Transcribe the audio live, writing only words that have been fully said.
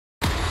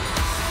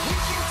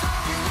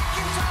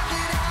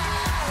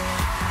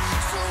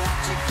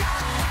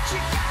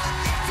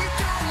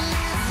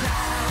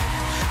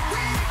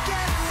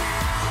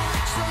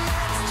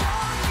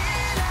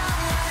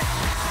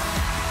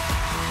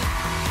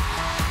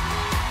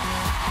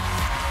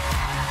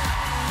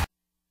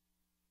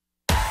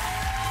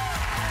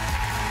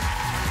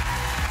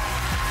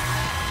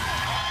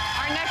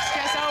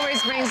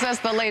us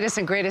the latest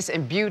and greatest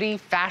in beauty,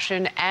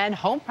 fashion, and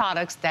home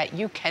products that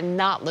you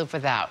cannot live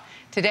without.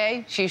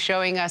 Today, she's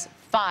showing us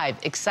 5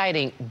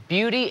 exciting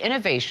beauty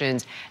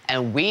innovations,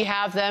 and we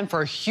have them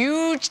for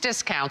huge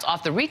discounts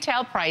off the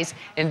retail price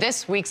in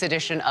this week's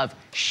edition of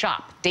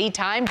Shop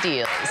Daytime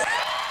Deals.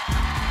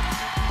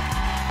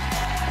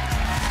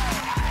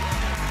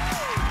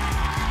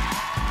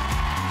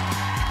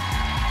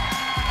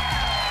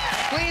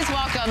 Please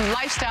welcome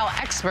lifestyle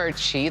expert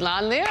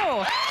Shilan Liu.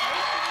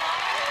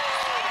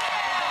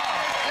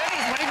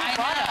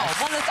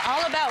 Well, it's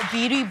all about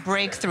beauty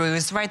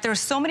breakthroughs, right? There are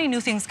so many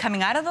new things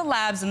coming out of the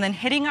labs and then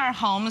hitting our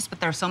homes, but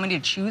there are so many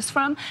to choose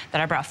from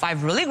that I brought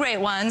 5 really great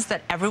ones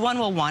that everyone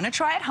will want to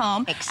try at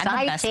home. Exciting.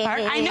 And the best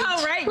part, I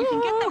know, right? You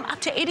can get them up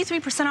to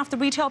 83% off the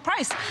retail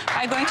price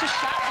by going to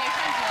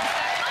shopdaytimedeals.com.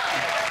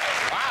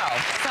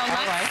 So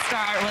let's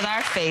start with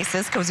our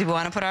faces, because we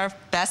want to put our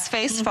best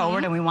face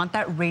forward, and we want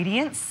that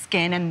radiant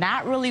skin, and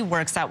that really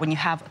works out when you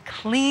have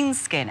clean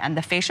skin. And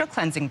the facial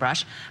cleansing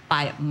brush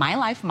by My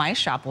Life, My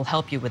Shop will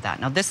help you with that.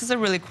 Now, this is a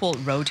really cool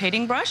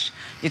rotating brush.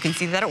 You can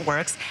see that it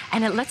works,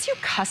 and it lets you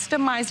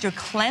customize your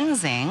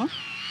cleansing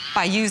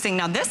by using,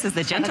 now this is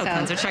the gentle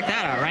cleanser, check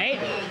that out, right?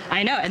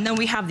 I know, and then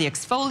we have the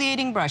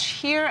exfoliating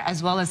brush here,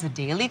 as well as a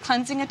daily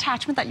cleansing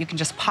attachment that you can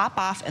just pop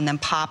off and then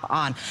pop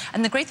on.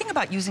 And the great thing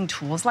about using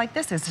tools like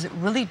this is it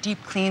really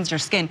deep cleans your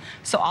skin.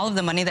 So all of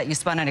the money that you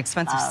spend on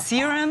expensive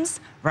serums,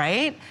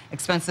 right?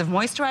 Expensive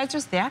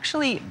moisturizers, they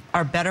actually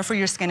are better for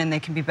your skin and they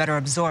can be better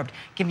absorbed,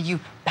 giving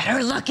you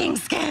better looking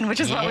skin, which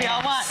is what we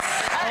all want.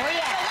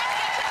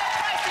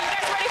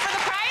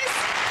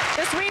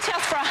 This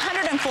retails for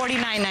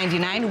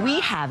 $149.99. We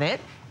have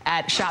it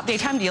at Shop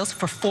Daytime Deals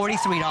for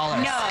 $43. No,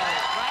 right?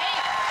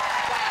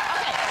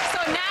 Okay, so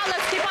now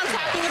let's keep on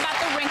talking about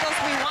the wrinkles.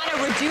 We want to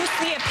reduce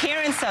the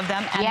appearance of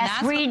them. And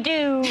yes, we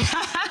do.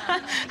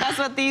 That's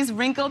what these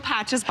wrinkle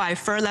patches by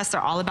Furless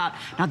are all about.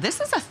 Now,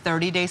 this is a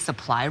 30-day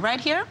supply right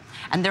here,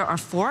 and there are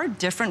 4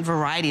 different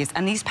varieties.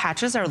 And these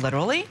patches are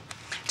literally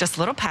just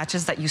little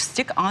patches that you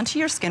stick onto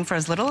your skin for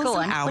as little as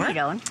an hour. What are you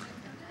doing?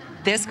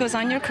 This goes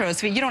on your crow's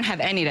feet. You don't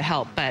have any to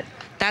help, but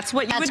that's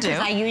what you would do.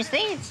 That's because I use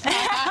these. We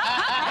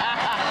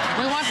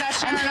want that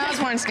Sharon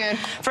Osbourne skin.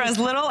 For as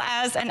little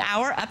as an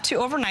hour up to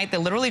overnight, they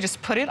literally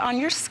just put it on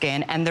your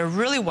skin, and they're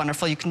really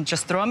wonderful. You can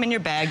just throw them in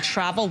your bag,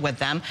 travel with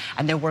them,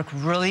 and they work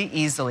really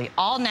easily.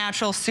 All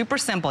natural, super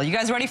simple. You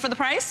guys ready for the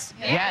price?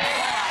 Yes.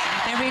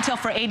 They retail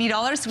for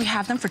 $80. We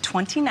have them for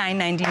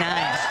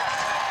 $29.99.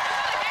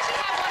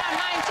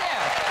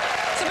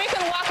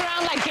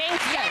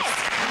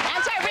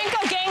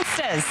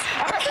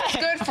 It's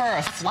good for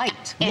a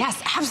flight.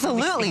 Yes,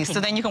 absolutely. So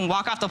then you can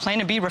walk off the plane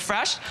and be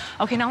refreshed.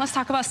 Okay, now let's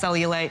talk about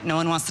cellulite. No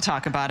one wants to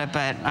talk about it,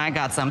 but I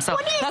got some. So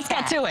let's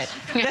get to it.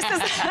 This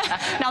is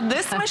now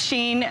this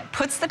machine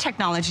puts the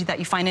technology that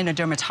you find in a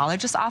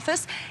dermatologist's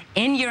office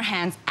in your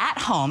hands at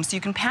home so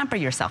you can pamper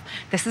yourself.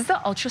 This is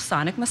the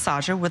ultrasonic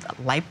massager with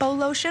lipo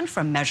lotion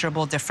for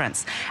measurable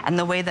difference. And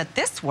the way that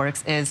this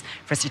works is,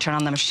 first you turn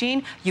on the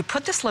machine, you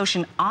put this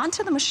lotion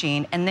onto the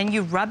machine, and then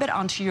you rub it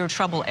onto your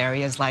trouble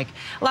areas. Like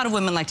a lot of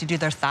women like to do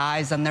their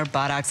thighs and their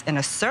buttocks in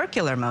a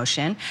circular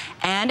motion,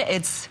 and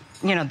it's,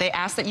 you know, they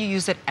ask that you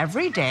use it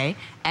every day,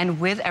 and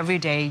with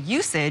everyday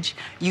usage,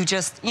 you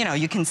just, you know,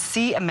 you can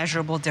see a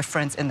measurable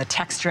difference in the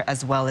texture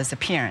as well as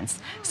appearance.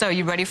 So are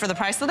you ready for the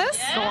price of this?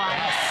 Yes. Go on.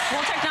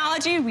 Full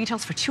technology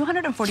retails for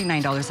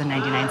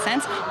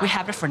 $249.99. We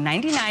have it for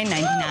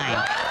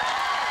 $99.99.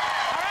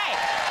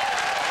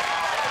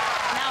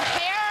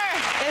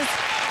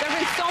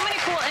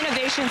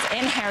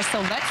 In hair, so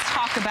let's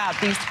talk about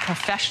these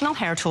professional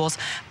hair tools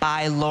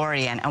by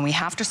L'Oreal, and we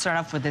have to start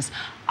off with this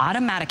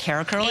automatic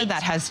hair curler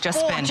that has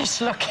just been it's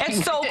so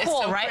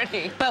cool, right?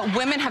 Pretty. But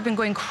women have been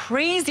going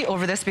crazy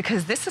over this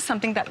because this is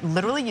something that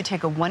literally you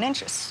take a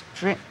 1-inch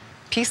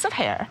piece of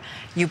hair,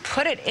 you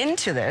put it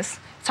into this.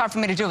 It's hard for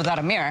me to do without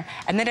a mirror,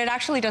 and then it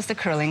actually does the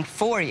curling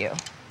for you.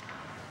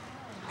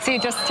 See,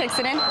 it just takes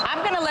it in.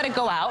 I'm gonna let it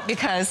go out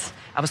because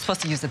I was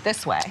supposed to use it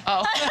this way.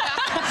 Oh.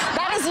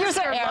 That is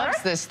user error.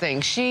 Loves this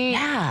thing. She,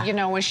 you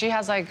know, when she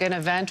has like an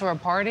event or a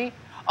party,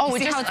 you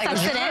see how it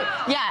sucks it in?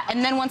 Yeah,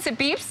 and then once it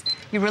beeps,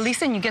 you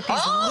release it and you get these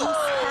loose curls.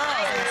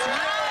 It's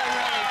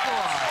really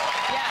cool.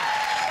 Yeah.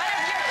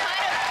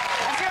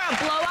 But if you're a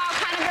blowout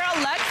kind of girl,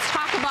 let's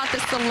talk about the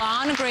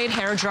salon grade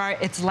hair dryer.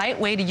 It's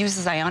lightweight. It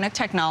uses ionic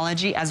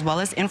technology as well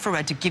as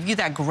infrared to give you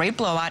that great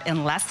blowout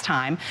in less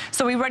time.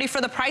 So are we ready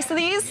for the price of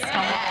these? Yes.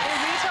 They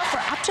retail for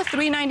up to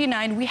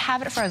 $3.99. We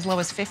have it for as low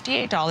as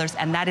 $58,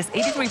 and that is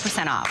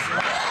 83% off.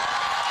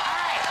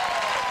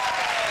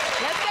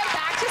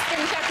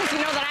 Because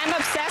you know that I'm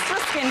obsessed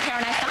with skincare,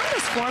 and I found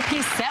this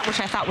 4-piece set, which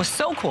I thought was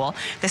so cool.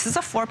 This is a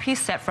 4-piece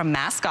set from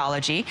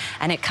Masqueology,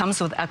 and it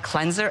comes with a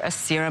cleanser, a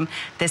serum,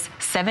 this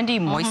 70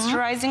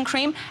 moisturizing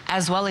cream,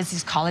 as well as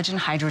these collagen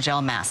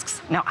hydrogel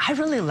masks. Now, I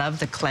really love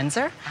the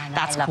cleanser.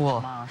 That's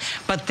cool.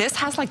 But this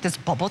has like this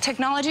bubble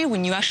technology.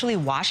 When you actually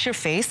wash your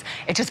face,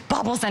 it just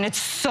bubbles, and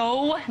it's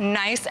so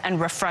nice and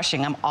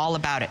refreshing. I'm all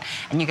about it.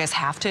 And you guys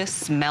have to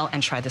smell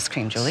and try this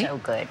cream, Julie. So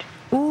good.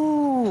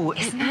 Ooh, Ooh,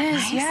 isn't that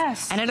nice?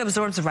 Yes. And it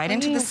absorbs right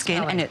into the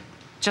skin, and it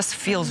just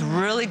feels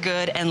really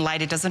good and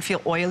light. It doesn't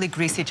feel oily,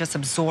 greasy. It just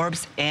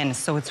absorbs in.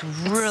 So it's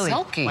really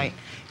silky. Quite,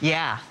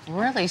 yeah.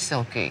 Really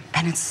silky.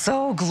 And it's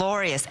so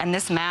glorious. And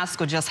this mask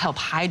will just help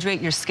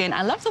hydrate your skin.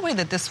 I love the way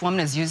that this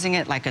woman is using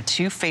it like a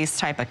Two-Face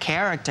type of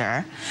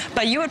character.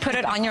 But you would put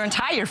it on your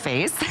entire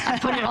face. I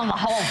put it on the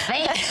whole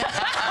face.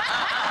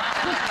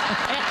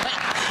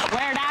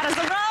 Wear it out as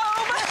a robe.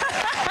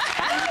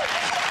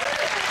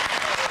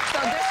 So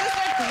this is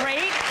a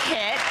great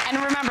kit.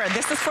 And remember,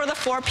 this is for the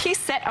 4-piece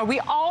set. Are we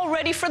all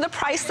ready for the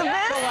price of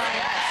this?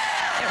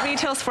 It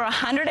retails for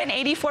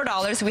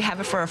 $184. We have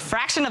it for a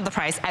fraction of the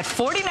price at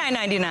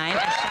 $49.99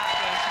 at Shop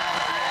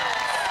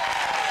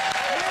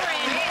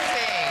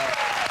Amazing.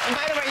 And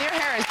by the way, your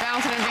hair is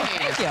bouncing and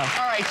behaving. Thank you.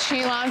 All right,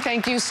 Chilan,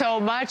 thank you so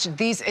much.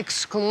 These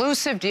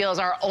exclusive deals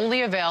are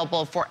only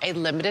available for a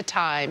limited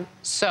time.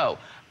 So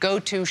go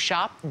to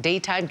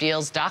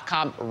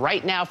shopdaytimedeals.com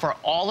right now for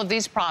all of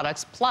these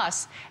products,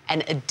 plus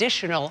an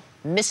additional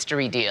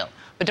mystery deal.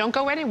 But don't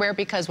go anywhere,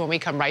 because when we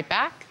come right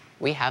back,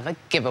 we have a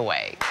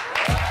giveaway.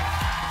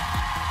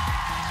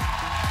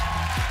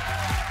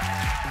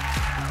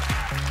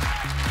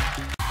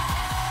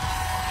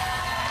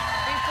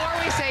 Before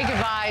we say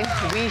goodbye,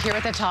 we here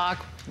at The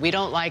Talk, we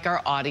don't like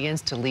our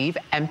audience to leave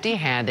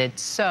empty-handed,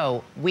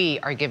 so we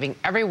are giving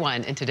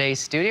everyone in today's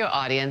studio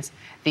audience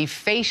the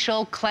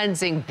facial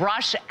cleansing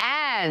brush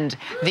and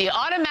the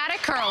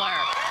automatic curler.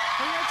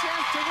 For your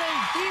chance to win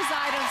these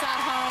items at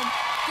home,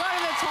 go to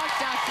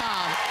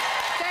thetalk.com.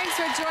 Thanks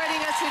for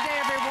joining us today,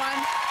 everyone.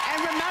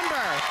 And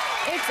remember,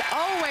 it's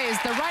always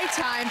the right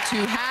time to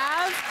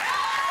have